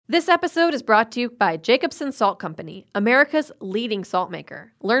This episode is brought to you by Jacobsen Salt Company, America's leading salt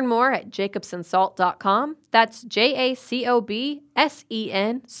maker. Learn more at jacobsensalt.com. That's JACOBSEN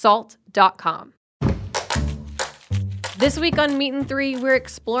salt.com. This week on Meat and Three, we're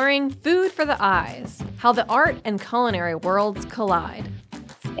exploring food for the eyes, how the art and culinary worlds collide.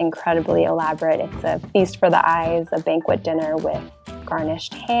 It's incredibly elaborate. It's a feast for the eyes, a banquet dinner with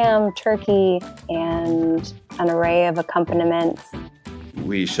garnished ham, turkey, and an array of accompaniments.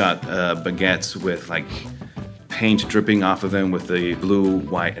 We shot baguettes with paint dripping off of them with the blue,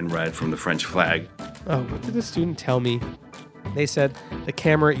 white, and red from the French flag. Oh, what did the student tell me? They said the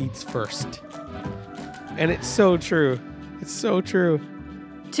camera eats first. And it's so true. It's so true.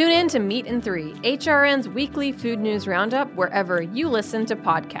 Tune in to Meat and Three, HRN's weekly food news roundup wherever you listen to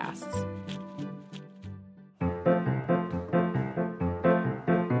podcasts.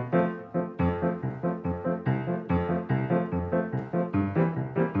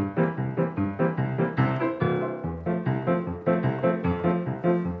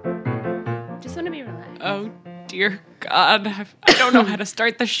 Dear God, I don't know how to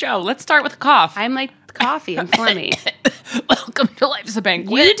start the show. Let's start with a cough. I'm like coffee. I'm phlegmy. Welcome to Life's a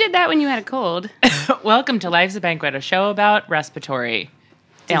Banquet. You did that when you had a cold. Welcome to Life's a Banquet, a show about respiratory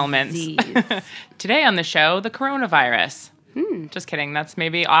ailments. Today on the show, the coronavirus. Just kidding. That's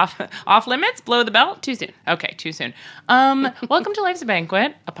maybe off limits. Blow the belt. Too soon. Okay, too soon. Welcome to Life's a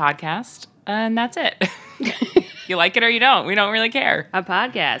Banquet, a podcast, and that's it. You like it or you don't. We don't really care. A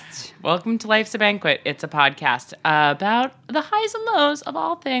podcast. Welcome to Life's a Banquet. It's a podcast about the highs and lows of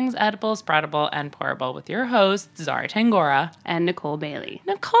all things edible, sproutable, and pourable with your hosts, Zara Tangora. And Nicole Bailey.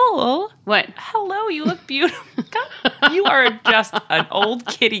 Nicole. What? Hello, you look beautiful. God, you are just an old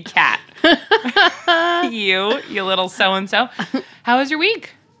kitty cat. you little so-and-so. How was your week?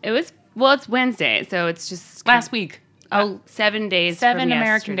 It's Wednesday, so it's just... Last week. 7 days 7 from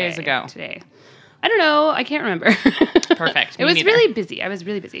American days ago. Today. I don't know. I can't remember. Perfect. It was really busy. I was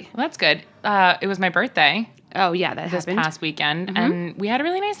really busy. Well, that's good. It was my birthday. Oh, yeah, that this happened. past weekend, and we had a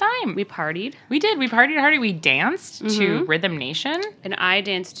really nice time. We partied. We did. We partied hard. We danced to Rhythm Nation. And I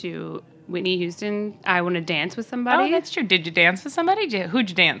danced to Whitney Houston. I Want to Dance with Somebody. Oh, that's true. Did you dance with somebody? Who'd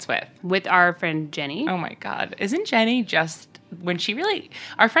you dance with? With our friend Jenny. Oh, my God. Isn't Jenny just...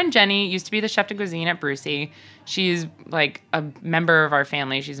 Our friend Jenny used to be the chef de cuisine at Brucey. She's like a member of our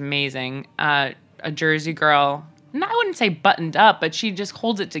family. She's amazing. A Jersey girl. I wouldn't say buttoned up, but she just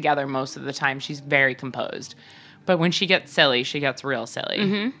holds it together most of the time. She's very composed. But when she gets silly, she gets real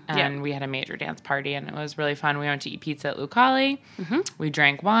silly. And we had a major dance party, and it was really fun. We went to eat pizza at Lucali. We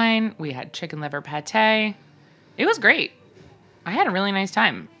drank wine. We had chicken liver pate. It was great. I had a really nice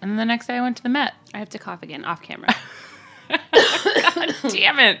time. And then the next day I went to the Met. I have to cough again off camera. God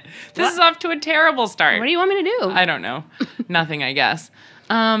damn it. This is off to a terrible start. What do you want me to do? I don't know. Nothing, I guess.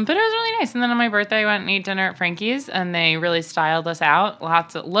 But it was really nice. And then on my birthday, I went and ate dinner at Frankie's, and they really styled us out.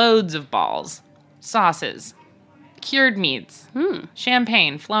 Loads of balls, sauces, cured meats,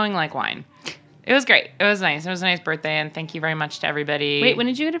 champagne flowing like wine. It was great. It was nice. It was a nice birthday, and thank you very much to everybody. Wait, when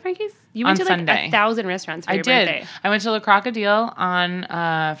did you go to Frankie's? You went on to Sunday. 1,000 restaurants for your birthday. I went to Le Crocodile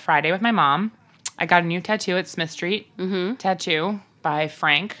on Friday with my mom. I got a new tattoo at Smith Street. Tattoo by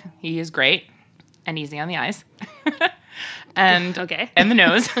Frank. He is great and easy on the eyes. And and the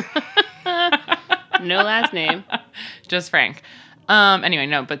nose. No last name. Just Frank. Anyway,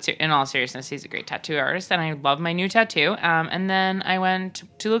 no, but in all seriousness, he's a great tattoo artist, and I love my new tattoo. And then I went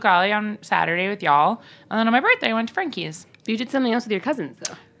to Lucali on Saturday with y'all, and then on my birthday, I went to Frankie's. You did something else with your cousins,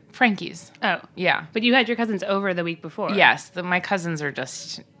 though. Frankie's. Oh. Yeah. But you had your cousins over the week before. Yes. My cousins are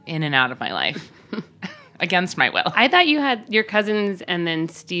just in and out of my life. Against my will. I thought you had your cousins and then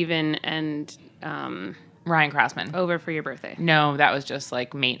Steven and... Ryan Crossman. Over for your birthday. No, that was just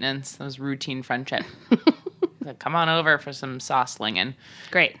like maintenance. That was routine friendship. Like, come on over for some sauce slinging.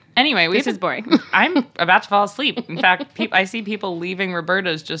 Great. Anyway, this is boring. I'm about to fall asleep. In fact, I see people leaving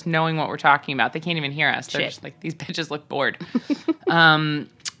Roberta's just knowing what we're talking about. They can't even hear us. They're just like, these bitches look bored.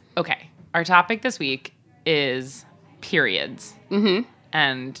 Okay. Our topic this week is periods.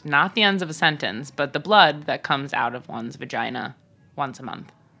 And not the ends of a sentence, but the blood that comes out of one's vagina once a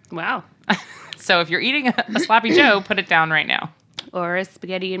month. Wow. So if you're eating a Sloppy Joe, put it down right now. Or a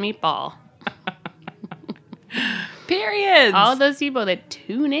spaghetti and meatball. Periods. All those people that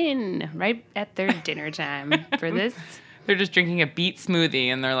tune in right at their dinner time for this. They're just drinking a beet smoothie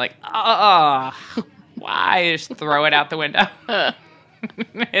and they're like, oh, why? Just throw it out the window.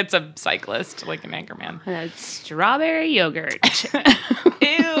 It's a cyclist, like an anchorman. Strawberry yogurt.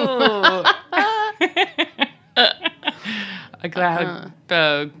 Ew.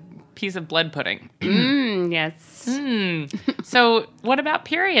 A piece of blood pudding. Yes. So what about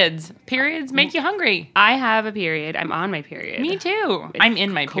periods? Periods make you hungry. I have a period. I'm on my period. Me too. I'm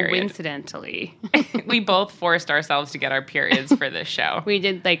in my period. Coincidentally. We both forced ourselves to get our periods for this show. We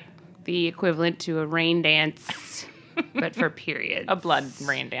did like the equivalent to a rain dance, but for periods. A blood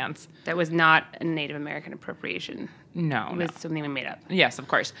rain dance. That was not a Native American appropriation. No, It was something we made up. Yes, of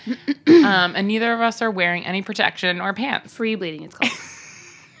course. And neither of us are wearing any protection or pants. Free bleeding, it's called.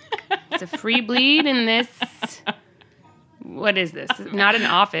 It's a free bleed in this. What is this? Not an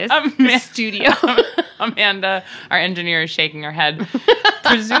office. A studio. Amanda, our engineer, is shaking her head,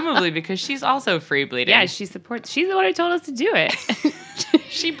 presumably because she's also free bleeding. Yeah, she supports. She's the one who told us to do it.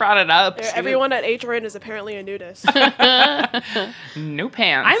 She brought it up. Everyone at HRN is apparently a nudist. No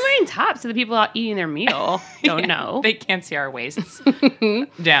pants. I'm wearing tops so the people out eating their meal don't know. They can't see our waists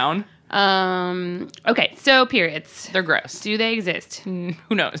down. Okay, so periods. They're gross. Do they exist? Who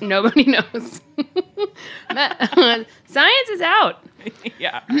knows? Nobody knows. Science is out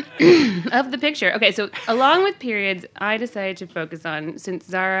Yeah. of the picture. Okay, so along with periods, I decided to focus on, since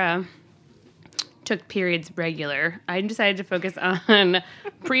Zara took periods regular, I decided to focus on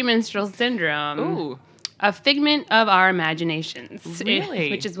premenstrual syndrome. Ooh. A figment of our imaginations.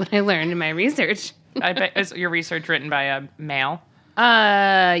 Really? Which is what I learned in my research. I bet is your research written by a male?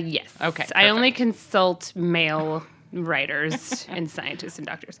 Yes. Okay, I only perfect. consult male writers and scientists and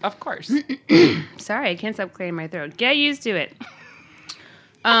doctors. Of course. Sorry, I can't stop clearing my throat. Get used to it.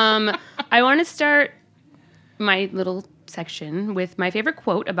 I want to start my little section with my favorite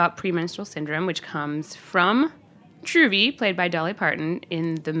quote about premenstrual syndrome, which comes from Truvy, played by Dolly Parton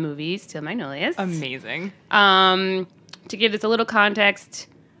in the movie Steel Magnolias. Amazing. To give this a little context,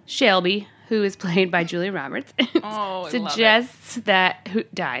 Shelby, who is played by Julia Roberts, Oh, I suggests that who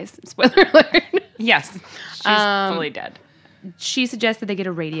dies. Spoiler alert. Yes. She's fully dead. She suggests that they get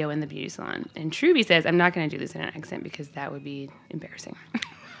a radio in the beauty salon, and Truvy says, "I'm not going to do this in an accent because that would be embarrassing."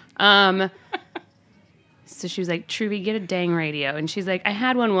 So she was like, "Truvy, get a dang radio," and she's like, "I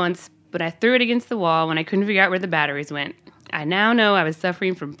had one once, but I threw it against the wall when I couldn't figure out where the batteries went. I now know I was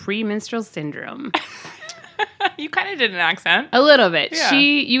suffering from premenstrual syndrome." You kind of did an accent. A little bit. Yeah.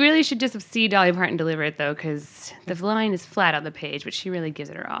 You really should just see Dolly Parton deliver it, though, because the line is flat on the page, but she really gives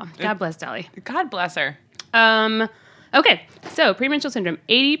it her all. God bless Dolly. God bless her. Okay, so premenstrual syndrome.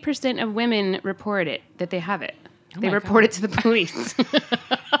 80% of women report it, that they have it. They my report it to the police.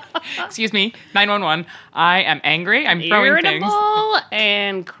 Excuse me. 911. I am angry. I'm throwing things. Irritable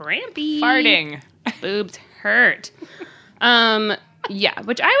and crampy. Farting. Boobs hurt. Yeah,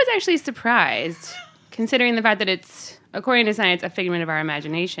 which I was actually surprised, considering the fact that it's, according to science, a figment of our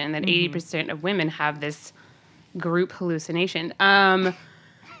imagination, that 80% of women have this group hallucination.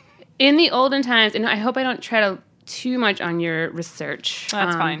 In the olden times, and I hope I don't tread too much on your research.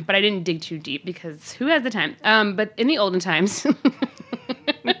 That's fine. But I didn't dig too deep because who has the time? But in the olden times,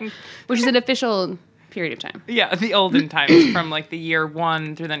 which is an official period of time, Yeah, the olden times from like the year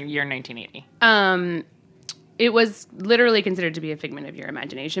 1 through the year 1980. it was literally considered to be a figment of your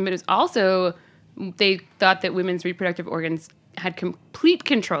imagination, but it was also, they thought that women's reproductive organs had complete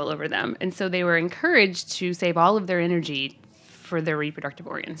control over them, and so they were encouraged to save all of their energy for their reproductive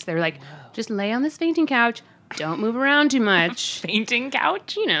organs. They were like, just lay on this fainting couch, don't move around too much. Fainting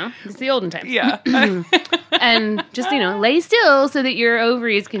couch? You know, it's the olden times. Yeah. And just, lay still so that your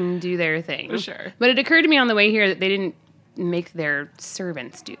ovaries can do their thing. Sure. But it occurred to me on the way here that they didn't make their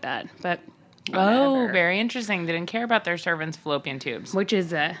servants do that. But Oh, whatever. very interesting. They didn't care about their servants' fallopian tubes. Which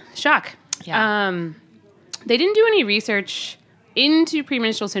is a shock. Yeah. They didn't do any research into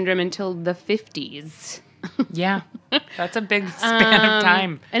premenstrual syndrome until the 50s. Yeah. That's a big span of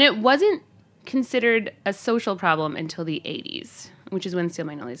time. And it wasn't considered a social problem until the 80s, which is when Steel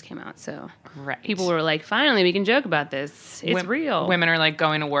Magnolias came out. So Right. people were like, finally, we can joke about this. It's real. Women are like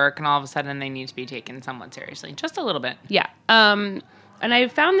going to work and all of a sudden they need to be taken somewhat seriously. Just a little bit. Yeah. And I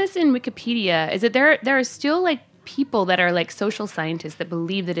found this in Wikipedia, is that there are still like people that are like social scientists that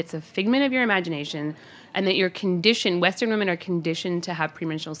believe that it's a figment of your imagination and that you're conditioned, Western women are conditioned to have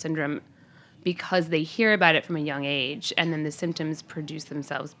premenstrual syndrome because they hear about it from a young age, and then the symptoms produce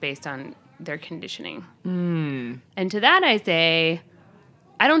themselves based on their conditioning. And to that I say,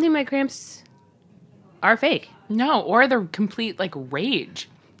 I don't think my cramps are fake. No, or the complete like rage.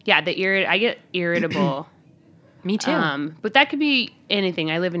 Yeah, I get irritable. Me too. But that could be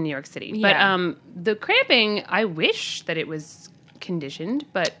anything. I live in New York City. Yeah. But the cramping, I wish that it was conditioned,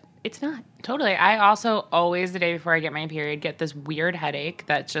 but it's not. Totally. I also always, the day before I get my period, get this weird headache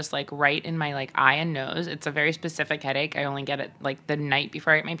that's just like right in my like eye and nose. It's a very specific headache. I only get it like the night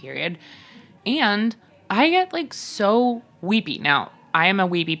before I get my period. And I get like so weepy. Now, I am a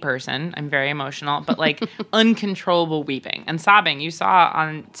weepy person. I'm very emotional, but like uncontrollable weeping and sobbing. You saw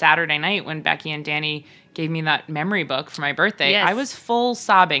on Saturday night when Becky and Danny gave me that memory book for my birthday. Yes. I was full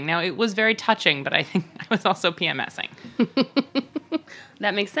sobbing. Now, it was very touching, but I think I was also PMSing.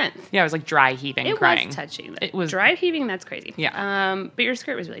 That makes sense. Yeah, I was like dry heaving, It crying. was touching. It was dry heaving. That's crazy. Yeah. But your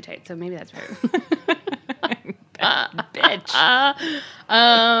skirt was really tight, so maybe that's right. Bitch.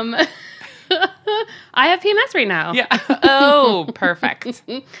 I have PMS right now. Yeah. Oh, perfect.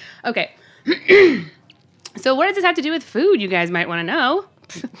 Okay. So what does this have to do with food? You guys might want to know.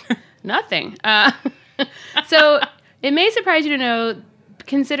 Nothing. So it may surprise you to know,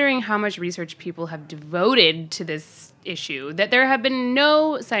 considering how much research people have devoted to this issue, that there have been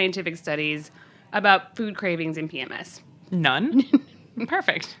no scientific studies about food cravings and PMS. None?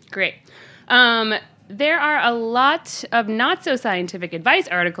 Perfect. Great. There are a lot of not so scientific advice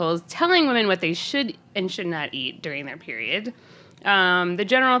articles telling women what they should and should not eat during their period. The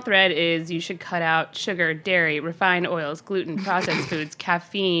general thread is you should cut out sugar, dairy, refined oils, gluten, processed foods,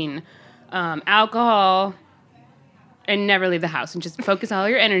 caffeine, alcohol, and never leave the house, and just focus all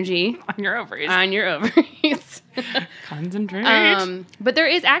your energy On your ovaries. on your ovaries. Concentrate. But there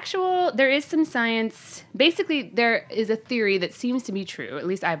is some science. Basically, there is a theory that seems to be true. At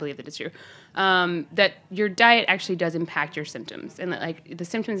least I believe that it's true. That your diet actually does impact your symptoms, and that like the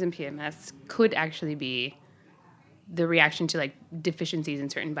symptoms in PMS could actually be the reaction to like deficiencies in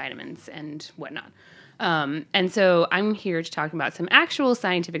certain vitamins and whatnot. And so I'm here to talk about some actual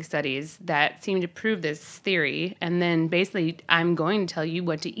scientific studies that seem to prove this theory, and then basically I'm going to tell you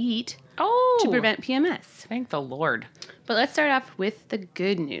what to eat to prevent PMS. Thank the Lord. But let's start off with the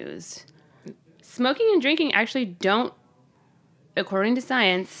good news. Smoking and drinking actually don't, according to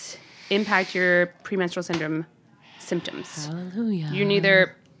science, impact your premenstrual syndrome symptoms. Hallelujah. You're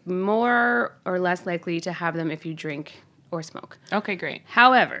neither more or less likely to have them if you drink or smoke. Okay, great.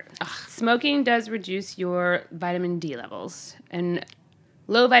 However, smoking does reduce your vitamin D levels, and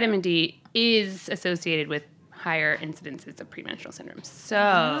low vitamin D is associated with higher incidences of premenstrual syndrome. So,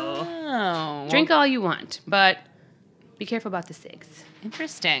 Oh. drink all you want, but be careful about the cigs.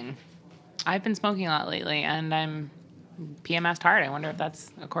 Interesting. I've been smoking a lot lately, and I'm PMS'd hard. I wonder if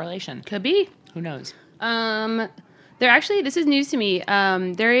that's a correlation. Could be. Who knows? This is news to me.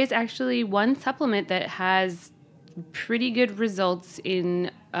 There is actually one supplement that has pretty good results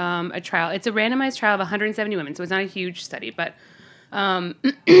in a trial. It's a randomized trial of 170 women, so it's not a huge study, but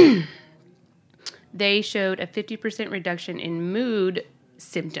they showed a 50% reduction in mood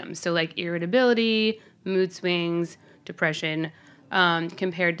symptoms. So like irritability, mood swings, depression,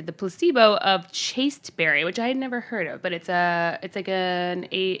 compared to the placebo of chasteberry, which I had never heard of, but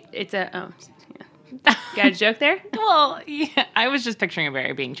got a joke there? Well, yeah, I was just picturing a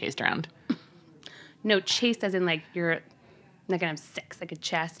berry being chased around. No, chaste as in like you're not gonna have sex, like a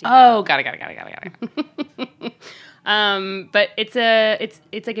chastity. Oh, got it. But it's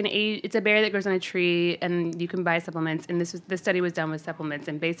a berry that grows on a tree, and you can buy supplements. And this study was done with supplements,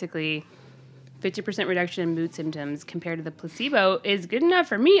 and basically 50% reduction in mood symptoms compared to the placebo is good enough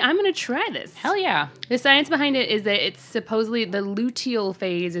for me. I'm gonna try this. Hell yeah. The science behind it is that it's supposedly the luteal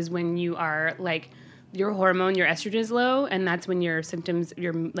phase is when you are like your hormone, your estrogen is low, and that's when your symptoms,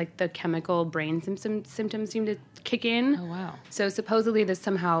 your like the chemical brain symptoms seem to kick in. Oh, wow. So supposedly this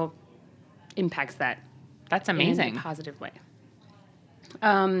somehow impacts that. That's In amazing. a positive way.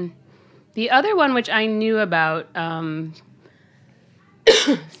 The other one, which I knew about,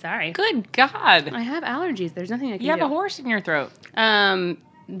 sorry, Good God. I have allergies. There's nothing I can You have do. a horse in your throat. Calcium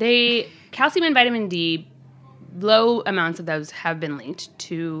and vitamin D, low amounts of those have been linked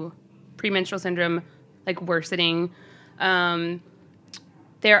to premenstrual syndrome, like worsening.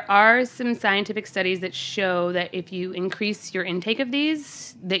 There are some scientific studies that show that if you increase your intake of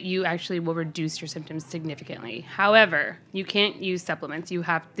these, that you actually will reduce your symptoms significantly. However, you can't use supplements.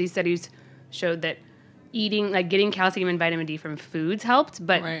 These studies showed that getting calcium and vitamin D from foods helped,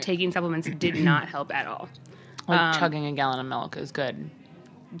 but Right. taking supplements did not help at all. Like chugging a gallon of milk is good.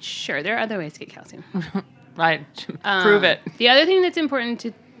 Sure, there are other ways to get calcium. Right. Prove it. The other thing that's important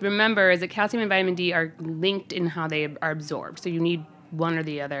to remember is that calcium and vitamin D are linked in how they are absorbed. So you need one or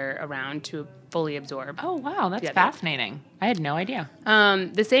the other around to fully absorb. Oh, wow. That's Yeah, fascinating. I had no idea.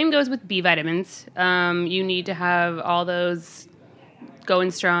 The same goes with B vitamins. You need to have all those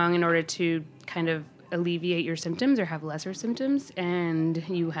going strong in order to kind of alleviate your symptoms or have lesser symptoms, and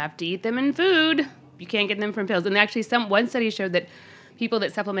you have to eat them in food. You can't get them from pills. And actually, one study showed that people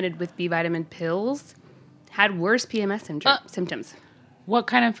that supplemented with B vitamin pills had worse PMS symptoms. What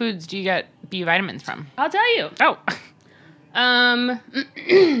kind of foods do you get B vitamins from? I'll tell you. Oh.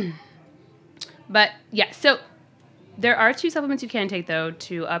 But yeah, so There are 2 supplements you can take, though,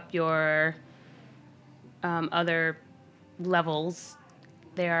 to up your other levels.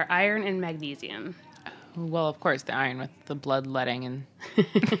 They are iron and magnesium. Well, of course, the iron with the bloodletting and...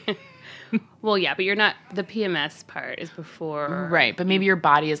 Well, yeah, but you're not... The PMS part is before... Right, but maybe your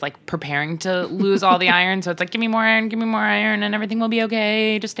body is, like, preparing to lose all the iron, so it's like, give me more iron, and everything will be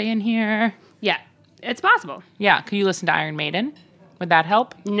okay. Just stay in here. Yeah, it's possible. Yeah, could you listen to Iron Maiden? Would that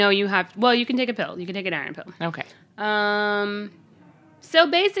help? No, you have... Well, you can take a pill. You can take an iron pill. Okay. So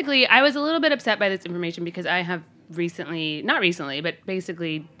basically, I was a little bit upset by this information because I have not recently, but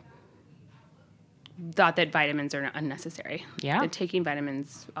basically thought that vitamins are unnecessary. Yeah. That taking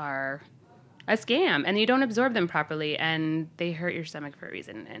vitamins are a scam and you don't absorb them properly and they hurt your stomach for a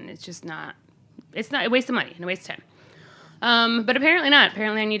reason. And it's not a waste of money and a waste of time. But apparently not.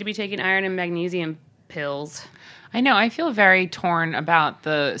 Apparently I need to be taking iron and magnesium pills. I know. I feel very torn about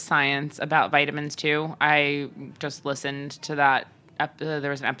the science about vitamins, too. I just listened to that. There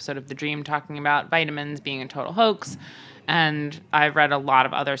was an episode of The Dream talking about vitamins being a total hoax. And I've read a lot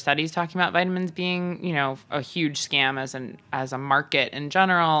of other studies talking about vitamins being, a huge scam as a market in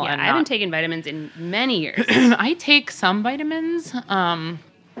general. Yeah, and I haven't taken vitamins in many years. I take some vitamins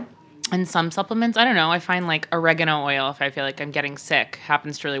and some supplements. I don't know. I find like oregano oil, if I feel like I'm getting sick,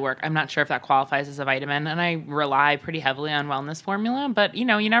 happens to really work. I'm not sure if that qualifies as a vitamin. And I rely pretty heavily on wellness formula. But, you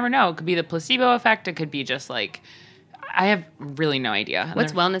never know. It could be the placebo effect. It could be just like... I have really no idea.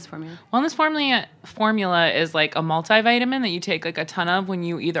 What's wellness formula? Wellness formula is like a multivitamin that you take like a ton of when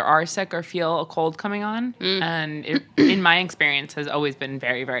you either are sick or feel a cold coming on. And it, in my experience, has always been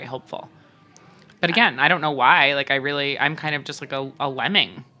very, very helpful. But again, I don't know why. Like I'm kind of just like a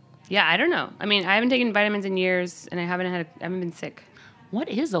lemming. Yeah, I don't know. I mean, I haven't taken vitamins in years, and I haven't been sick. What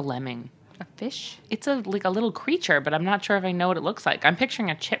is a lemming? A fish? It's like a little creature, but I'm not sure if I know what it looks like. I'm picturing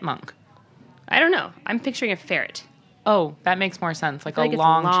a chipmunk. I don't know. I'm picturing a ferret. Oh, that makes more sense. Like I feel like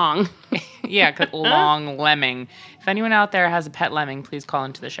long. It's long. Yeah, long lemming. If anyone out there has a pet lemming, please call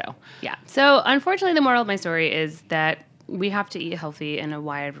into the show. Yeah. So, unfortunately, the moral of my story is that we have to eat healthy in a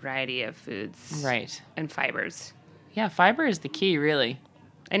wide variety of foods. Right. And fibers. Yeah, fiber is the key, really.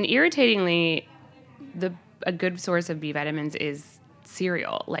 And irritatingly, a good source of B vitamins is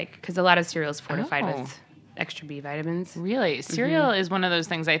cereal. Because a lot of cereal is fortified with extra B vitamins. Really? Cereal is one of those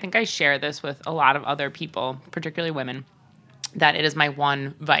things, I think I share this with a lot of other people, particularly women, that it is my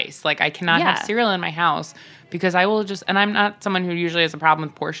one vice. Like, I cannot have cereal in my house because I will and I'm not someone who usually has a problem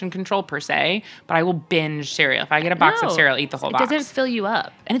with portion control per se, but I will binge cereal. If I get a box of cereal, eat the whole box. It doesn't fill you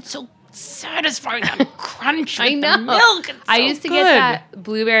up. And it's so satisfying, that crunch with I know. the milk. It's I so used to good. get that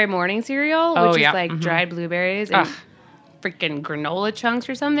blueberry morning cereal, which is like Mm-hmm. dried blueberries and freaking granola chunks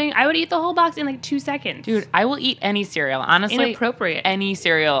or something. I would eat the whole box in like 2 seconds. Dude, I will eat any cereal. Honestly, inappropriate. Any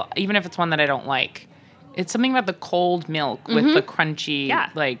cereal, even if it's one that I don't like. It's something about the cold milk with the crunchy,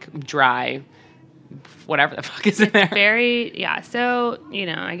 like dry, whatever the fuck is in there. So,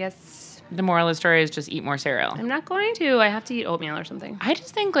 I guess... The moral of the story is just eat more cereal. I'm not going to. I have to eat oatmeal or something. I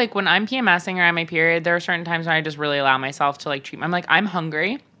just think like when I'm PMSing or on my period, there are certain times when I just really allow myself to like treat. I'm like, I'm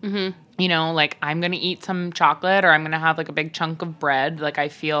hungry. Mm-hmm. Like I'm going to eat some chocolate or I'm going to have like a big chunk of bread. Like I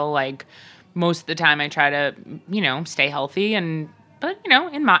feel like most of the time I try to, stay healthy but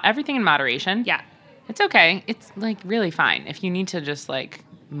everything in moderation. Yeah. It's okay. It's like really fine if you need to just like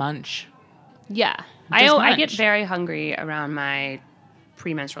munch. Yeah. I get very hungry around my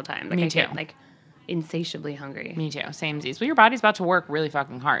premenstrual time. Like Me I too. get like insatiably hungry. Me too. Samesies. Well, your body's about to work really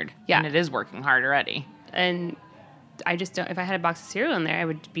fucking hard. Yeah. And it is working hard already. And I just don't, if I had a box of cereal in there, I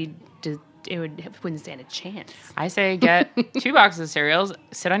would be, wouldn't stand a chance. I say get 2 boxes of cereals,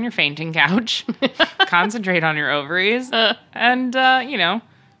 sit on your fainting couch, concentrate on your ovaries, and,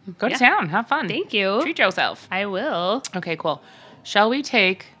 go to town. Have fun. Thank you. Treat yourself. I will. Okay, cool. Shall we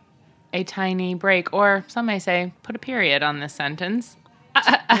take a tiny break, or some may say, put a period on this sentence?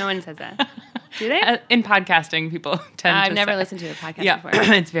 No one says that. Do they? In podcasting, people tend to I've never say. listened to a podcast Yeah, before.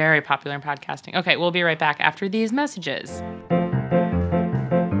 it's very popular in podcasting. Okay, we'll be right back after these messages.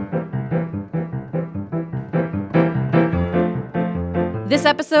 This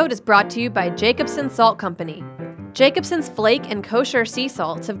episode is brought to you by Jacobsen Salt Company. Jacobsen's flake and kosher sea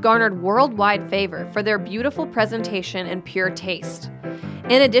salts have garnered worldwide favor for their beautiful presentation and pure taste.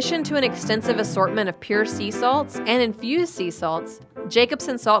 In addition to an extensive assortment of pure sea salts and infused sea salts,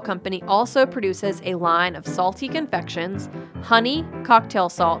 Jacobsen Salt Company also produces a line of salty confections, honey, cocktail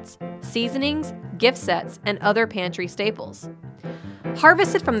salts, seasonings, gift sets, and other pantry staples.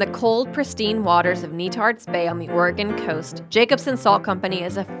 Harvested from the cold, pristine waters of Netarts Bay on the Oregon coast, Jacobsen Salt Company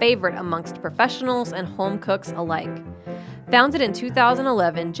is a favorite amongst professionals and home cooks alike. Founded in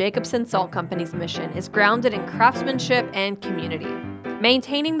 2011, Jacobsen Salt Company's mission is grounded in craftsmanship and community,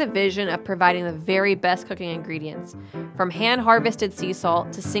 maintaining the vision of providing the very best cooking ingredients, from hand-harvested sea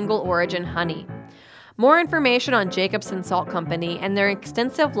salt to single-origin honey. More information on Jacobsen Salt Company and their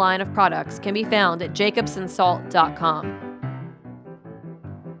extensive line of products can be found at jacobsensalt.com.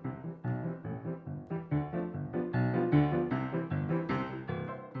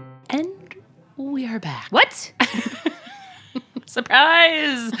 And we are back. What?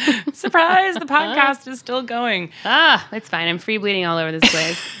 Surprise! Surprise! The podcast is still going. It's fine. I'm free bleeding all over this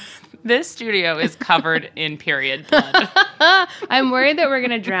place. This studio is covered in period blood. I'm worried that we're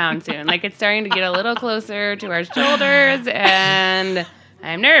going to drown soon. Like, it's starting to get a little closer to our shoulders, and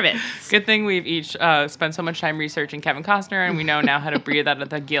I'm nervous. Good thing we've each spent so much time researching Kevin Costner, and we know now how to breathe out of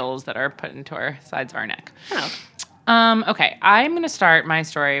the gills that are put into our sides of our neck. Oh. Okay, I'm going to start my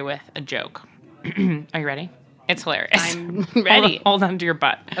story with a joke. Are you ready? It's hilarious. I'm ready. Hold on to your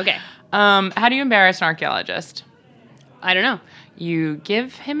butt. Okay. How do you embarrass an archaeologist? I don't know. You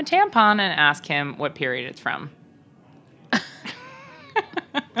give him a tampon and ask him what period it's from.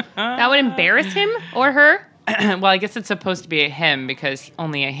 That would embarrass him or her? Well, I guess it's supposed to be a him because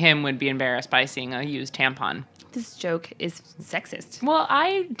only a him would be embarrassed by seeing a used tampon. This joke is sexist. Well,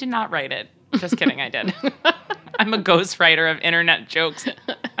 I did not write it. Just kidding, I did. I'm a ghostwriter of internet jokes.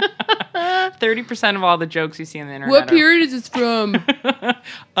 30% of all the jokes you see on the internet. What period is this from?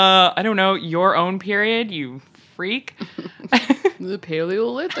 I don't know. Your own period, you freak. The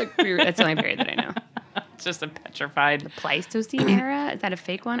Paleolithic period. That's the only period that I know. It's just a petrified. Pleistocene era? Is that a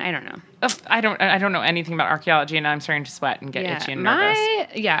fake one? I don't know. I don't know anything about archaeology, and I'm starting to sweat and get itchy and nervous.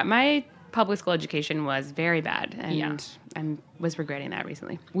 My public school education was very bad, and Yeah. I was regretting that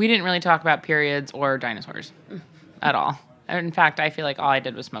recently. We didn't really talk about periods or dinosaurs at all. In fact, I feel like all I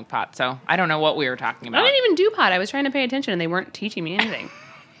did was smoke pot, so I don't know what we were talking about. I didn't even do pot. I was trying to pay attention, and they weren't teaching me anything.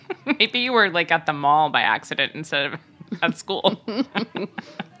 Maybe you were like at the mall by accident instead of at school.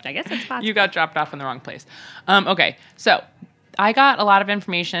 I guess it's possible. You got dropped off in the wrong place. Okay, so I got a lot of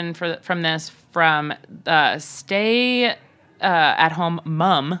information from this from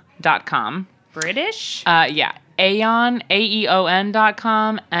stayathomemum.com. British? Yeah. Aeon,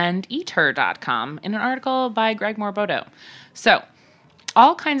 AEON.com, and eater.com in an article by Greg Moore-Bodo. So,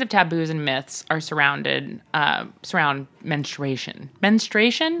 all kinds of taboos and myths are surround menstruation.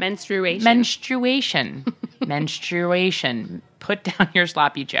 Menstruation? Menstruation. Menstruation. Put down your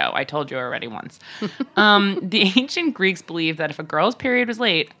sloppy Joe. I told you already once. The ancient Greeks believed that if a girl's period was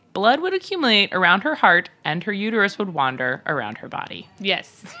late, blood would accumulate around her heart and her uterus would wander around her body.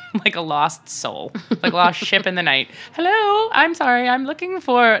 Yes. Like a lost soul. Like a lost ship in the night. Hello, I'm sorry, I'm looking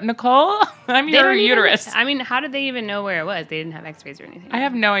for Nicole. I'm your uterus. How did they even know where it was? They didn't have x-rays or anything. I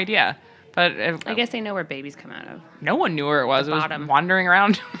have no idea. But I guess they know where babies come out of. No one knew where it was. The It was bottom. wandering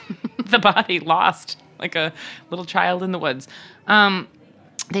around the body, lost, like a little child in the woods.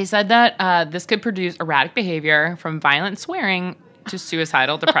 They said that this could produce erratic behavior from violent swearing to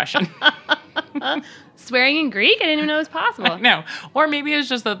suicidal depression. Swearing in Greek? I didn't even know it was possible. No. Or maybe it's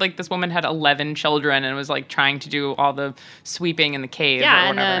just that like this woman had 11 children and was like trying to do all the sweeping in the cave or Yeah,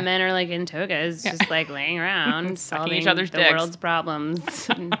 whatever. and the men are like in togas, just like laying around, Sucking solving each other's the dicks. world's problems,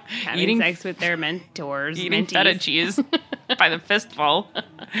 and having Eating- sex with their mentors, Eating mentees. feta cheese by the fistful.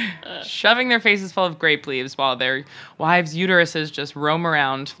 Shoving their faces full of grape leaves while their wives' uteruses just roam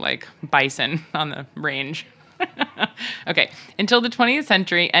around like bison on the range. Okay, until the 20th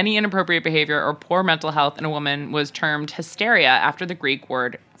century, any inappropriate behavior or poor mental health in a woman was termed hysteria after the Greek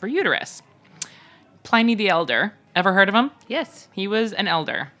word for uterus. Pliny the Elder, ever heard of him? Yes, He was an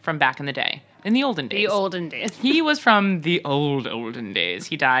elder from back in the day, in the olden days. the olden days. He was from the olden days.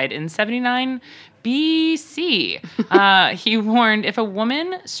 He died in 79 BC. He warned if a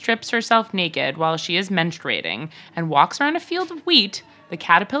woman strips herself naked while she is menstruating and walks around a field of wheat, the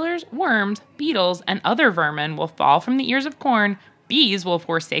caterpillars, worms, beetles, and other vermin will fall from the ears of corn. Bees will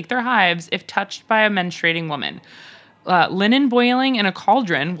forsake their hives if touched by a menstruating woman. Linen boiling in a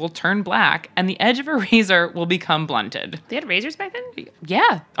cauldron will turn black, and the edge of a razor will become blunted. They had razors back then?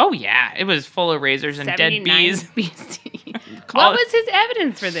 Yeah. Oh, yeah. It was full of razors and dead 79 bees. BC. Call What it- was his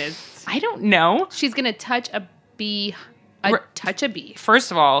evidence for this? I don't know. She's going to touch a bee. Touch a bee.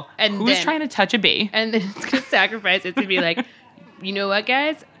 First of all, And who's then- trying to touch a bee? And then it's going to sacrifice it to be like, you know what,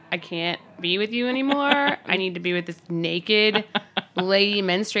 guys? I can't be with you anymore. I need to be with this naked lady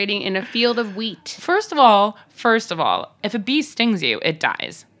menstruating in a field of wheat. First of all, if a bee stings you, it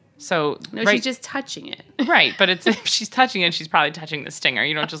dies. So No, right, she's just touching it. right, but if she's touching it, she's probably touching the stinger.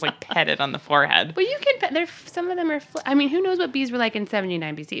 You don't just like pet it on the forehead. But you can pet. Some of them are. I mean, who knows what bees were like in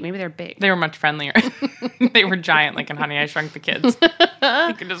 79 BC? Maybe they're big. They were much friendlier. They were giant, like in Honey, I Shrunk the Kids.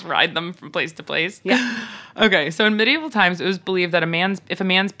 You could just ride them from place to place. Yeah. Okay, so in medieval times, it was believed that if a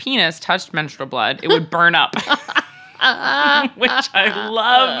man's penis touched menstrual blood, it would burn up. Which I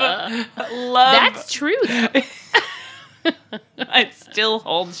love. That's true, though. It still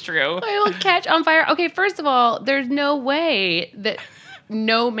holds true. It will catch on fire. Okay, first of all, there's no way that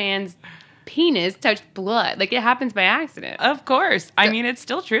no man's penis touched blood. Like, it happens by accident. Of course. I mean, it's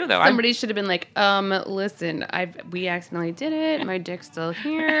still true, though. Somebody should have been like, listen, we accidentally did it. My dick's still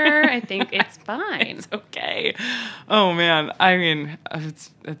here. I think it's fine. It's okay. Oh, man. I mean,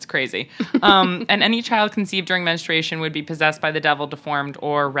 it's crazy. And any child conceived during menstruation would be possessed by the devil, deformed,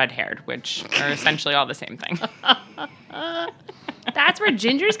 or red-haired, which are essentially all the same thing. That's where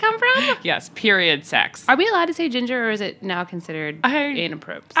gingers come from? Yes, period sex. Are we allowed to say ginger, or is it now considered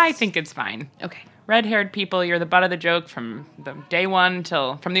inappropriate? I think it's fine. Okay. Red-haired people, you're the butt of the joke from the day one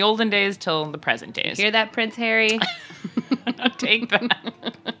from the olden days till the present days. Hear that, Prince Harry? Take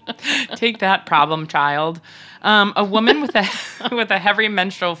that. Take that, problem child. A woman with a heavy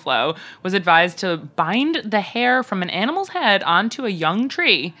menstrual flow was advised to bind the hair from an animal's head onto a young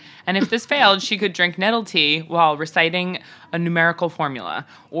tree, and if this failed, she could drink nettle tea while reciting a numerical formula,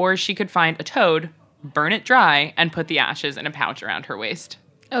 or she could find a toad, burn it dry, and put the ashes in a pouch around her waist.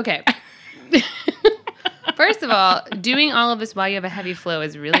 Okay. First of all, doing all of this while you have a heavy flow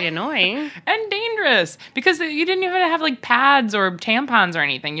is really annoying. And dangerous, because you didn't even have like pads or tampons or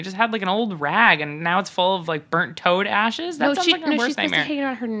anything. You just had like an old rag, and now it's full of like burnt toad ashes. That sounds like a worst she's supposed to nightmare. hang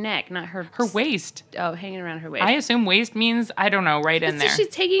around her neck, not her waist. Oh, hanging around her waist. I assume waist means, I don't know, right in there. She's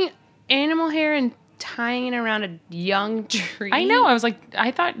taking animal hair and tying it around a young tree. I know.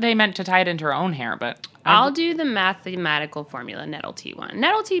 I thought they meant to tie it into her own hair, but I'll do the mathematical formula nettle tea one.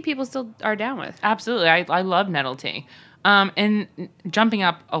 Nettle tea people still are down with. Absolutely. I love nettle tea. And jumping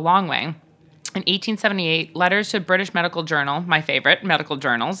up a long way, in 1878, letters to British Medical Journal, my favorite medical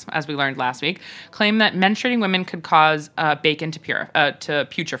journals, as we learned last week, claimed that menstruating women could cause bacon to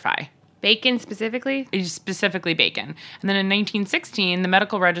putrefy. Bacon specifically? Specifically bacon. And then in 1916, the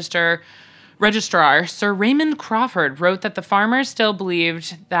medical registrar, Sir Raymond Crawford, wrote that the farmers still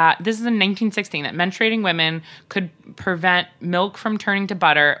believed that, this is in 1916, that menstruating women could prevent milk from turning to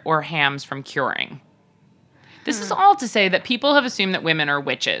butter or hams from curing. This is all to say that people have assumed that women are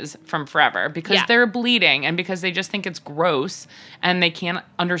witches from forever because they're bleeding and because they just think it's gross and they can't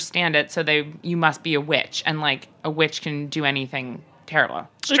understand it, so you must be a witch, and like a witch can do anything terrible.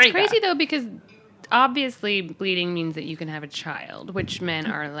 It's crazy though, because obviously bleeding means that you can have a child, which men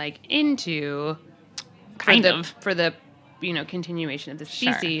are like into for the continuation of the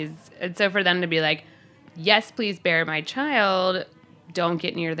species. Sure. And so for them to be like, yes, please bear my child, don't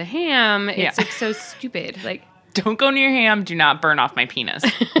get near the ham, it's like so stupid. Like, don't go near ham, do not burn off my penis.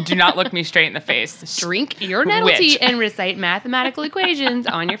 Do not look me straight in the face. Drink your nettle tea and recite mathematical equations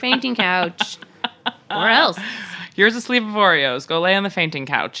on your fainting couch. Or else. Here's a sleeve of Oreos. Go lay on the fainting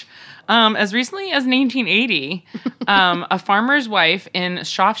couch. As recently as 1980, a farmer's wife in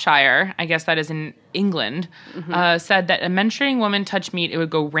Shropshire, I guess that is in England, said that a menstruating woman touched meat, it would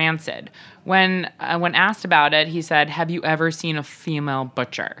go rancid. When asked about it, he said, "Have you ever seen a female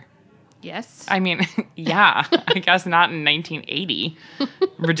butcher?" Yes. I mean, yeah, I guess not in 1980.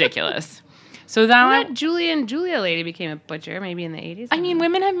 Ridiculous. So that Julia lady became a butcher, maybe in the 80s. I mean,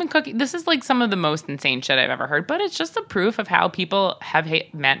 women have been cooking. This is like some of the most insane shit I've ever heard, but it's just a proof of how people have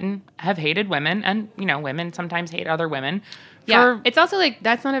hated women, and women sometimes hate other women. It's also like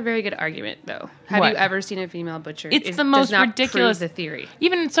that's not a very good argument, though. Have you ever seen a female butcher? It's the most ridiculous. Prove the theory.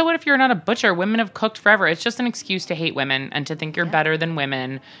 Even so, what if you're not a butcher? Women have cooked forever. It's just an excuse to hate women and to think you're better than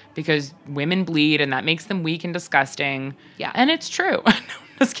women because women bleed, and that makes them weak and disgusting. Yeah, and it's true. No,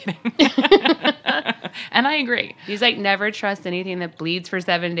 just kidding. And I agree. He's like, never trust anything that bleeds for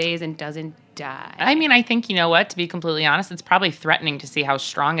 7 days and doesn't die. I mean, I think, to be completely honest, it's probably threatening to see how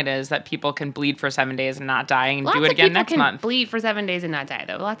strong it is that people can bleed for 7 days and not die and do it again next month. Lots of people can bleed for 7 days and not die,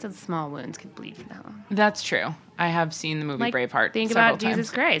 though. Lots of small wounds can bleed for that long. That's true. I have seen the movie Braveheart Think several about times.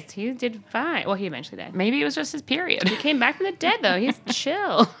 Jesus Christ. He did fine. Well, he eventually died. Maybe it was just his period. He came back from the dead, though. He's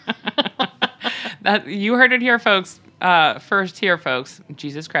chill. You heard it here, folks. First here, folks.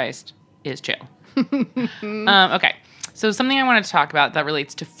 Jesus Christ is chill. Okay. So something I wanted to talk about that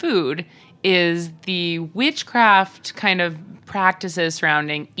relates to food is the witchcraft kind of practices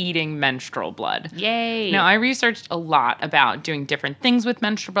surrounding eating menstrual blood. Yay. Now, I researched a lot about doing different things with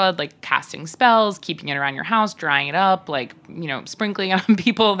menstrual blood, like casting spells, keeping it around your house, drying it up, like, sprinkling it on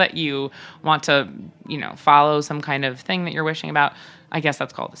people that you want to, follow some kind of thing that you're wishing about. I guess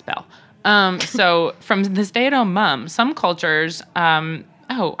that's called a spell. So from the stay-at-home mom, some cultures,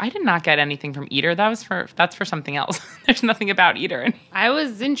 I did not get anything from Eater. That's for something else. There's nothing about Eater. I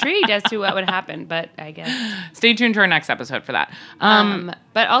was intrigued as to what would happen, but I guess. Stay tuned to our next episode for that.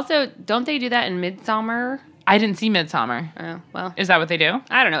 But also, don't they do that in Midsummer? I didn't see Midsummer. Oh, well. Is that what they do?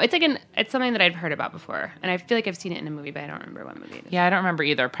 I don't know. It's something that I've heard about before, and I feel like I've seen it in a movie, but I don't remember what movie it is. Yeah, I don't remember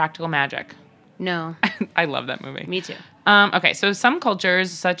either. Practical Magic. No. I love that movie. Me too. Okay, so some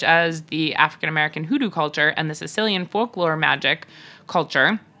cultures, such as the African-American hoodoo culture and the Sicilian folklore magic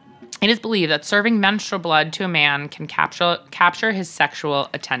culture, it is believed that serving menstrual blood to a man can capture his sexual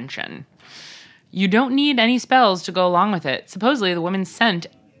attention. You don't need any spells to go along with it. Supposedly, the woman's scent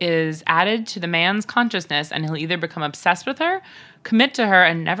is added to the man's consciousness, and he'll either become obsessed with her, commit to her,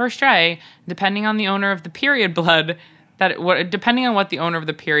 and never stray, depending on the owner of the period blood. Depending on what the owner of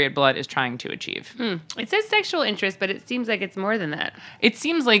the period blood is trying to achieve. It says sexual interest, but it seems like it's more than that. It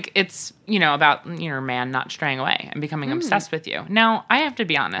seems like it's, about your man not straying away and becoming obsessed with you. Now, I have to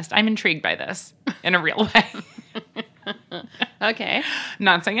be honest. I'm intrigued by this in a real way. Okay.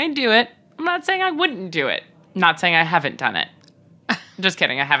 Not saying I do it. I'm not saying I wouldn't do it. Not saying I haven't done it. Just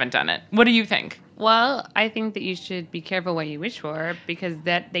kidding. I haven't done it. What do you think? Well, I think that you should be careful what you wish for, because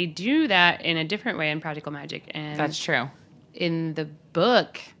that they do that in a different way in Practical Magic. And that's true. In the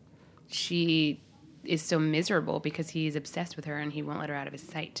book, she is so miserable because he's obsessed with her and he won't let her out of his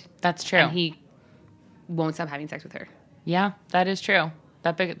sight. That's true. And he won't stop having sex with her. Yeah, that is true.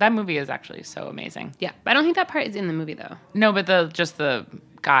 That movie is actually so amazing. Yeah, but I don't think that part is in the movie, though. No, but just the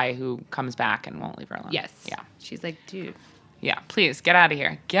guy who comes back and won't leave her alone. Yes. Yeah. She's like, dude. Yeah, please, get out of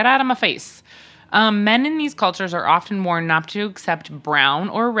here. Get out of my face. Men in these cultures are often warned not to accept brown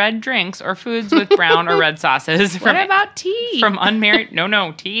or red drinks or foods with brown or red sauces. What about tea? From unmarried...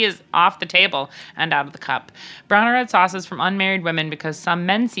 No, tea is off the table and out of the cup. Brown or red sauces from unmarried women because some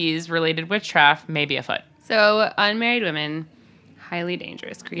menses-related witchcraft may be afoot. So, unmarried women, highly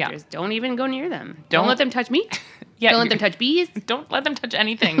dangerous creatures. Yeah. Don't even go near them. Don't let them touch meat. Don't let them touch bees. Don't let them touch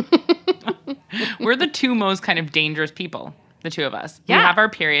anything. We're the two most kind of dangerous people, the two of us. Yeah. We have our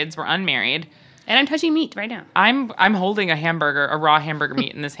periods. We're unmarried. And I'm touching meat right now. I'm holding a raw hamburger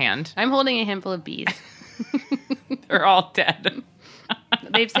meat in this hand. I'm holding a handful of bees. They're all dead.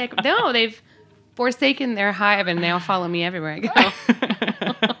 They've forsaken their hive and now follow me everywhere I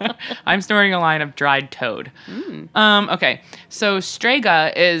go. I'm storing a line of dried toad. Okay, so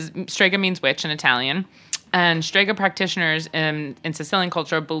strega means witch in Italian. And strega practitioners in Sicilian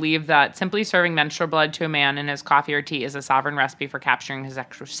culture believe that simply serving menstrual blood to a man in his coffee or tea is a sovereign recipe for capturing his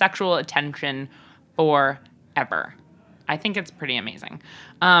sexual attention forever. I think it's pretty amazing.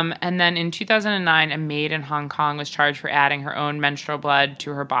 And then in 2009, a maid in Hong Kong was charged for adding her own menstrual blood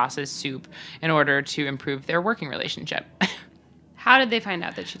to her boss's soup in order to improve their working relationship. How did they find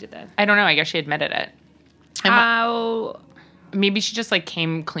out that she did that? I don't know. I guess she admitted it. How? Maybe she just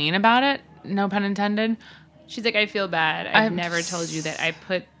came clean about it. No pun intended. She's like, I feel bad. I've never told you that I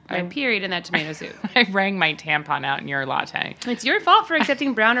put my period in that tomato soup. I rang my tampon out in your latte. It's your fault for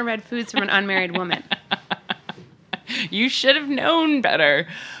accepting brown or red foods from an unmarried woman. You should have known better.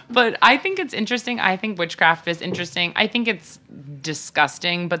 But I think it's interesting. I think witchcraft is interesting. I think it's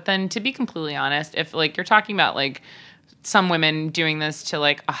disgusting. But then to be completely honest, if you're talking about some women doing this to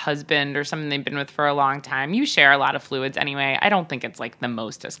a husband or someone they've been with for a long time, you share a lot of fluids anyway. I don't think it's the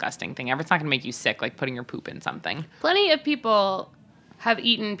most disgusting thing ever. It's not going to make you sick putting your poop in something. Plenty of people have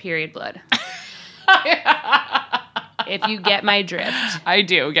eaten period blood. If you get my drift. I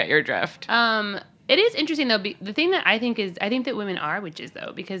do get your drift. It is interesting though. The thing that I think that women are witches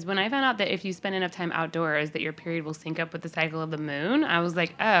though, because when I found out that if you spend enough time outdoors that your period will sync up with the cycle of the moon, I was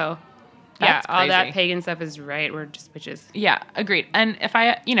like, oh. That's all that pagan stuff is right. We're just witches. Yeah, agreed. And if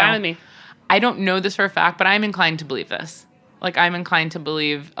I, fine with me. I don't know this for a fact, but I'm inclined to believe this. I'm inclined to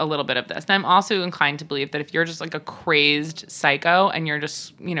believe a little bit of this. And I'm also inclined to believe that if you're just a crazed psycho and you're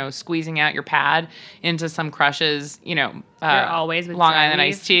just, squeezing out your pad into some crush's, you're always with Long Island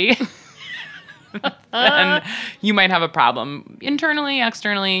iced tea, then you might have a problem. Internally,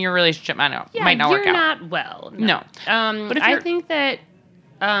 externally, your relationship might not work out. You're not well. No. But I think that...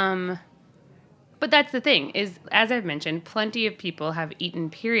 But that's the thing, is, as I've mentioned, plenty of people have eaten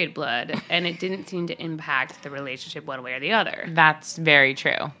period blood, and it didn't seem to impact the relationship one way or the other. That's very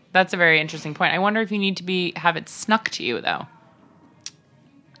true. That's a very interesting point. I wonder if you need to have it snuck to you, though.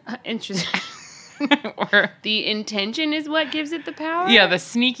 Interesting. Or The intention is what gives it the power? yeah, the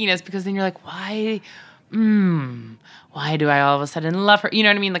sneakiness, because then you're like, why do I all of a sudden love her? You know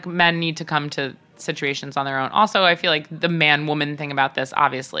what I mean? Like, men need to come to situations on their own. Also, I feel like the man-woman thing about this,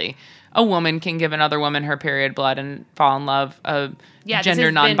 obviously, a woman can give another woman her period blood and fall in love. A Yeah, gender this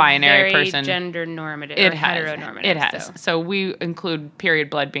has non-binary been very person. gender normative. It or has. heteronormative. It has. So. So we include period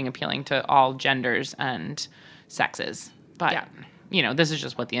blood being appealing to all genders and sexes. But, Yeah. you know, this is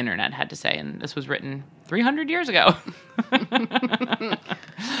just what the internet had to say, and this was written 300 years ago.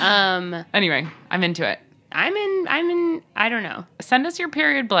 Anyway, I'm into it. I'm in, I don't know. Send us your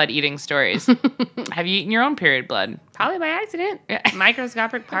period blood eating stories. Have you eaten your own period blood? Probably by accident.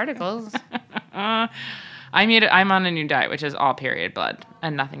 Microscopic particles. I'm on a new diet, which is all period blood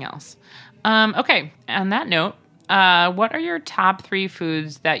and nothing else. Okay, on that note, what are your top 3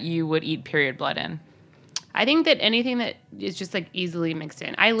 foods that you would eat period blood in? I think that anything that is just like easily mixed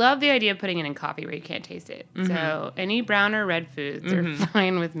in. I love the idea of putting it in coffee where you can't taste it. So any brown or red foods are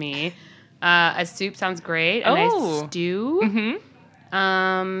fine with me. A soup sounds great. A nice stew.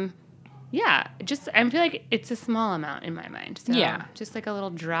 Yeah, just I feel like it's a small amount in my mind. So Yeah. just like a little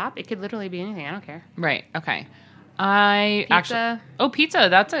drop. It could literally be anything. I don't care. Right, okay. Pizza.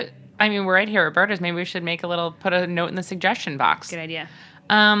 Pizza, we're right here at Roberta's. Maybe we should put a note in the suggestion box. Good idea.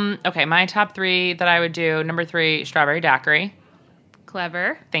 Okay, my top 3 that I would do, number 3, strawberry daiquiri.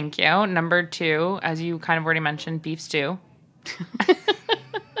 Clever. Thank you. Number 2, as you kind of already mentioned, beef stew.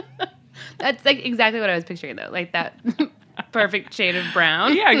 That's like exactly what I was picturing though. Like that perfect shade of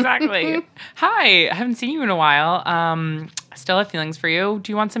brown. Yeah, exactly. Hi, I haven't seen you in a while. I still have feelings for you.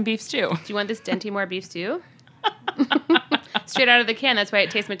 Do you want some beef stew? Do you want this Dentimore beef stew? Straight out of the can. That's why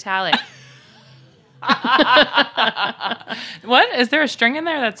it tastes metallic. What? Is there a string in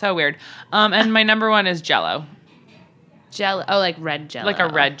there? That's so weird. And my number 1 is Jell-O. Jello. Oh, like red Jello. Like a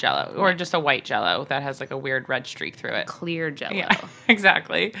red Jell-O. Or just a white Jell-O that has like a weird red streak through it. Clear Jello. Yeah,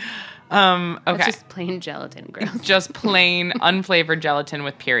 exactly. Okay. It's just plain gelatin. Gross. Just plain unflavored gelatin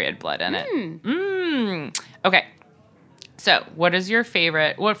with period blood in it. Okay. So, what is your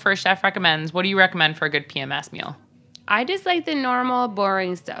favorite? What First Chef recommends? What do you recommend for a good PMS meal? I just like the normal,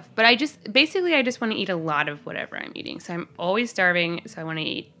 boring stuff. But I just want to eat a lot of whatever I'm eating. So I'm always starving. So I want to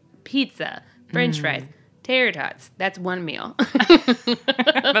eat pizza, French fries, tater tots. That's one meal.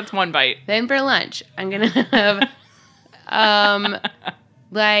 That's one bite. Then for lunch, I'm going to have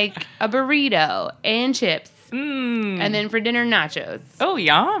like a burrito and chips. And then for dinner, nachos. Oh,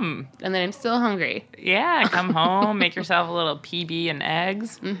 yum. And then I'm still hungry. Yeah, come home, make yourself a little PB and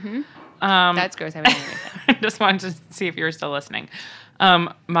eggs. That's gross. I haven't eaten anything. Just wanted to see if you were still listening.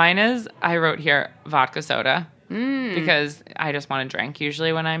 Mine is, I wrote here, vodka soda. Because I just want to drink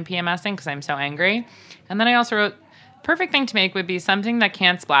usually when I'm PMSing because I'm so angry. And then I also wrote, perfect thing to make would be something that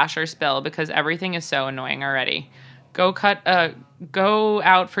can't splash or spill because everything is so annoying already. Go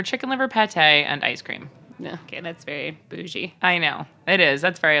out for chicken liver pate and ice cream. Okay, that's very bougie. I know. It is.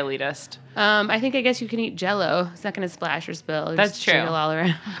 That's very elitist. I guess you can eat Jell-O. It's not going to splash or spill. That's Just true. jiggle all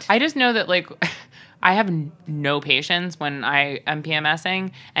around. I just know that, like, I have no patience when I am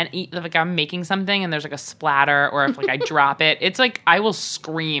PMSing and eat, like, I'm making something and there's, like, a splatter or if, like, I drop it. It's like I will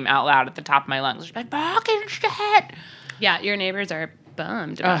scream out loud at the top of my lungs. Like, fucking shit! Yeah, your neighbors are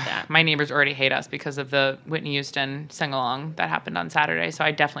bummed about that. My neighbors already hate us because of the Whitney Houston sing-along that happened on Saturday, so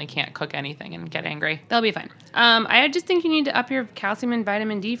I definitely can't cook anything and get angry. They'll be fine. I just think you need to up your calcium and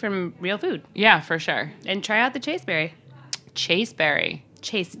vitamin D from real food. Yeah, for sure. And try out the chaseberry. Chaseberry.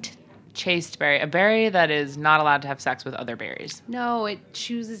 Chasteberry. A berry that is not allowed to have sex with other berries. No, it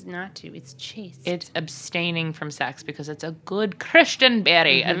chooses not to. It's chaste. It's abstaining from sex because it's a good Christian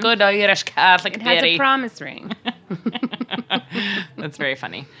berry, a good Irish Catholic It has berry. a promise ring. That's very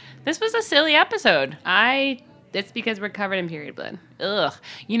funny. This was a silly episode. It's because we're covered in period blood. Ugh.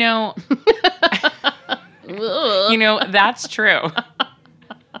 You know, that's true.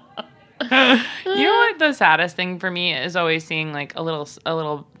 You know what the saddest thing for me is always seeing like a little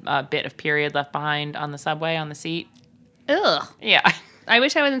bit of period left behind on the subway on the seat. Ugh. Yeah. I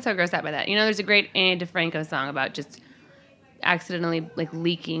wish I wasn't so grossed out by that. You know, there's a great Annie DeFranco song about just accidentally like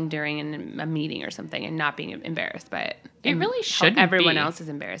leaking during a meeting or something and not being embarrassed by it. It really shouldn't Everyone be. else is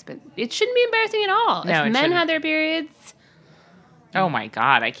embarrassed, but it shouldn't be embarrassing at all. No, if it men shouldn't. had their periods, Oh my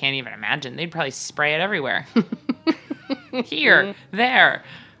God, I can't even imagine. They'd probably spray it everywhere. Here, there.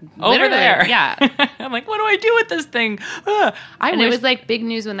 over Literally, there. yeah. I'm like, what do I do with this thing? And it was like big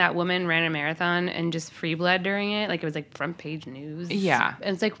news when that woman ran a marathon and just free bled during it. Like it was like front page news. Yeah.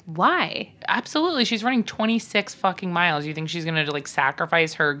 And it's like, why? Absolutely. She's running 26 fucking miles. You think she's going to like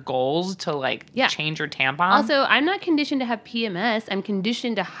sacrifice her goals to like change her tampon? Also, I'm not conditioned to have PMS. I'm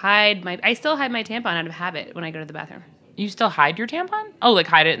conditioned to hide I still hide my tampon out of habit when I go to the bathroom. You still hide your tampon? Oh, like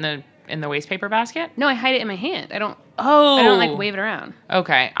hide it in the waste paper basket? No, I hide it in my hand. I don't Oh. like wave it around.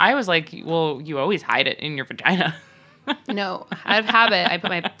 Okay. I was like, well, you always hide it in your vagina. No, out of habit, I put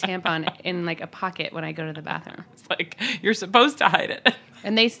my tampon in like a pocket when I go to the bathroom. It's like, you're supposed to hide it.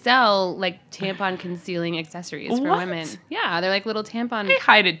 And they sell like tampon concealing accessories for What? women. Yeah, they're like little tampon. I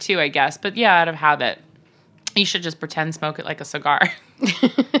hide it too, I guess. But yeah, out of habit. You should just pretend smoke it like a cigar.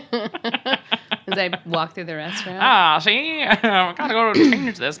 As I walk through the restaurant. See? I gotta go to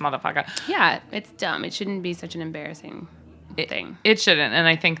change this motherfucker. Yeah, it's dumb. It shouldn't be such an embarrassing thing. It shouldn't. And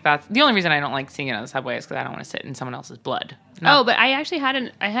I think that's the only reason I don't like seeing it on the subway is because I don't want to sit in someone else's blood. Oh, but I actually had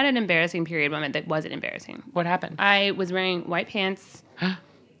an embarrassing period moment that wasn't embarrassing. What happened? I was wearing white pants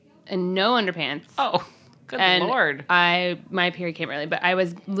and no underpants. Oh, good and Lord. My period came early, but I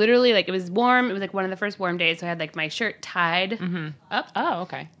was literally like, it was warm. It was like one of the first warm days. So I had like my shirt tied up. Oh,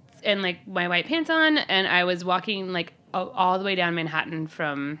 okay. And like my white pants on, and I was walking like all the way down Manhattan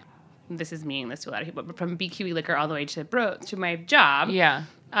from, this is meaningless to a lot of people, but from BQE Liquor all the way to my job. Yeah.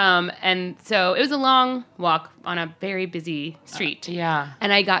 And so it was a long walk on a very busy street. Yeah.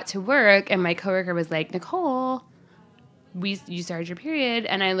 And I got to work, and my coworker was like, Nicole, you started your period.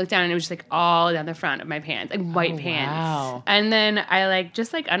 And I looked down, and it was just like all down the front of my pants, like white pants. Wow. And then I like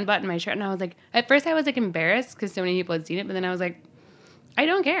just like unbuttoned my shirt, and I was like, at first I was like embarrassed because so many people had seen it, but then I was like, I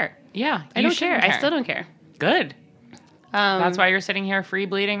don't care. Yeah. I don't care. I still don't care. Good. That's why you're sitting here free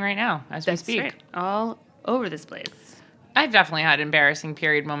bleeding right now as we speak. Right. All over this place. I've definitely had embarrassing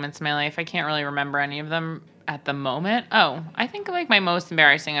period moments in my life. I can't really remember any of them at the moment. Oh, I think like my most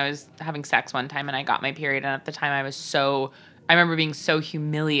embarrassing, I was having sex one time and I got my period. And at the time I remember being so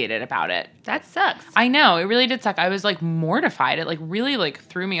humiliated about it. That sucks. I know. It really did suck. I was like mortified. It like really like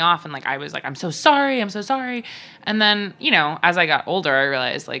threw me off. And like, I was like, I'm so sorry. And then, you know, as I got older, I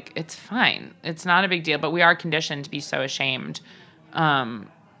realized like, it's fine. It's not a big deal, but we are conditioned to be so ashamed,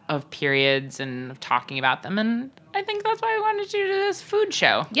 of periods and of talking about them. And I think that's why I wanted to do this food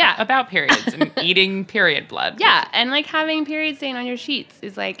show. Yeah. About periods and eating period blood. Yeah. And like having period stain on your sheets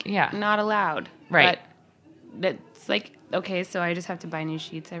is like Yeah. not allowed. Right. But it's like, okay, so I just have to buy new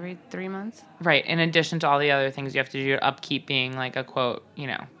sheets every 3 months. Right. In addition to all the other things you have to do, upkeep being like a quote, you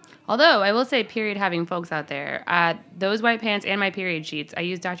know. Although I will say, period having folks out there, those white pants and my period sheets, I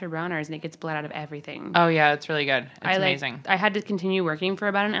use Dr. Bronner's and it gets blood out of everything. Oh yeah, it's really good. It's amazing. I had to continue working for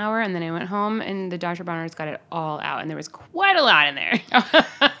about an hour, and then I went home, and the Dr. Bronner's got it all out, and there was quite a lot in there.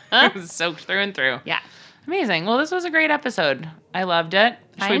 It was soaked through and through. Yeah. Amazing. Well, this was a great episode. I loved it.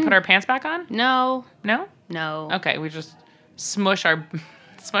 Should we put our pants back on? No. No? No. Okay, we just smush our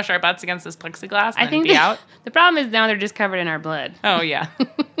butts against this plexiglass and I think be out. The problem is now they're just covered in our blood. Oh, yeah.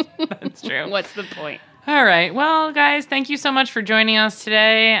 That's true. What's the point? All right. Well, guys, thank you so much for joining us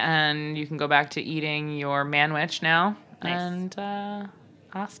today. And you can go back to eating your manwich now. Nice. And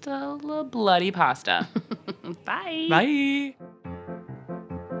hasta la bloody pasta. Bye. Bye.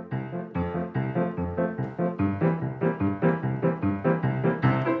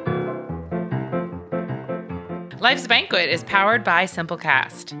 Life's Banquet is powered by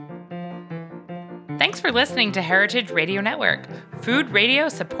Simplecast. Thanks for listening to Heritage Radio Network, food radio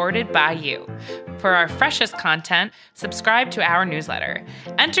supported by you. For our freshest content, subscribe to our newsletter.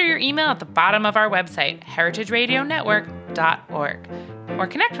 Enter your email at the bottom of our website, heritageradionetwork.org, or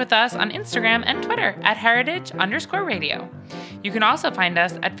connect with us on Instagram and Twitter at heritage_radio. You can also find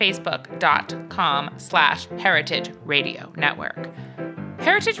us at facebook.com/Heritage Radio Network.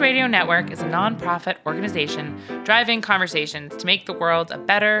 Heritage Radio Network is a nonprofit organization driving conversations to make the world a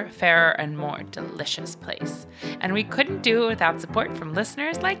better, fairer, and more delicious place. And we couldn't do it without support from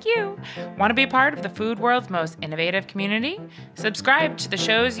listeners like you. Want to be part of the food world's most innovative community? Subscribe to the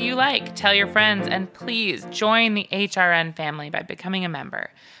shows you like, tell your friends, and please join the HRN family by becoming a member.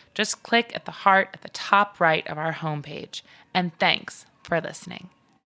 Just click at the heart at the top right of our homepage. And thanks for listening.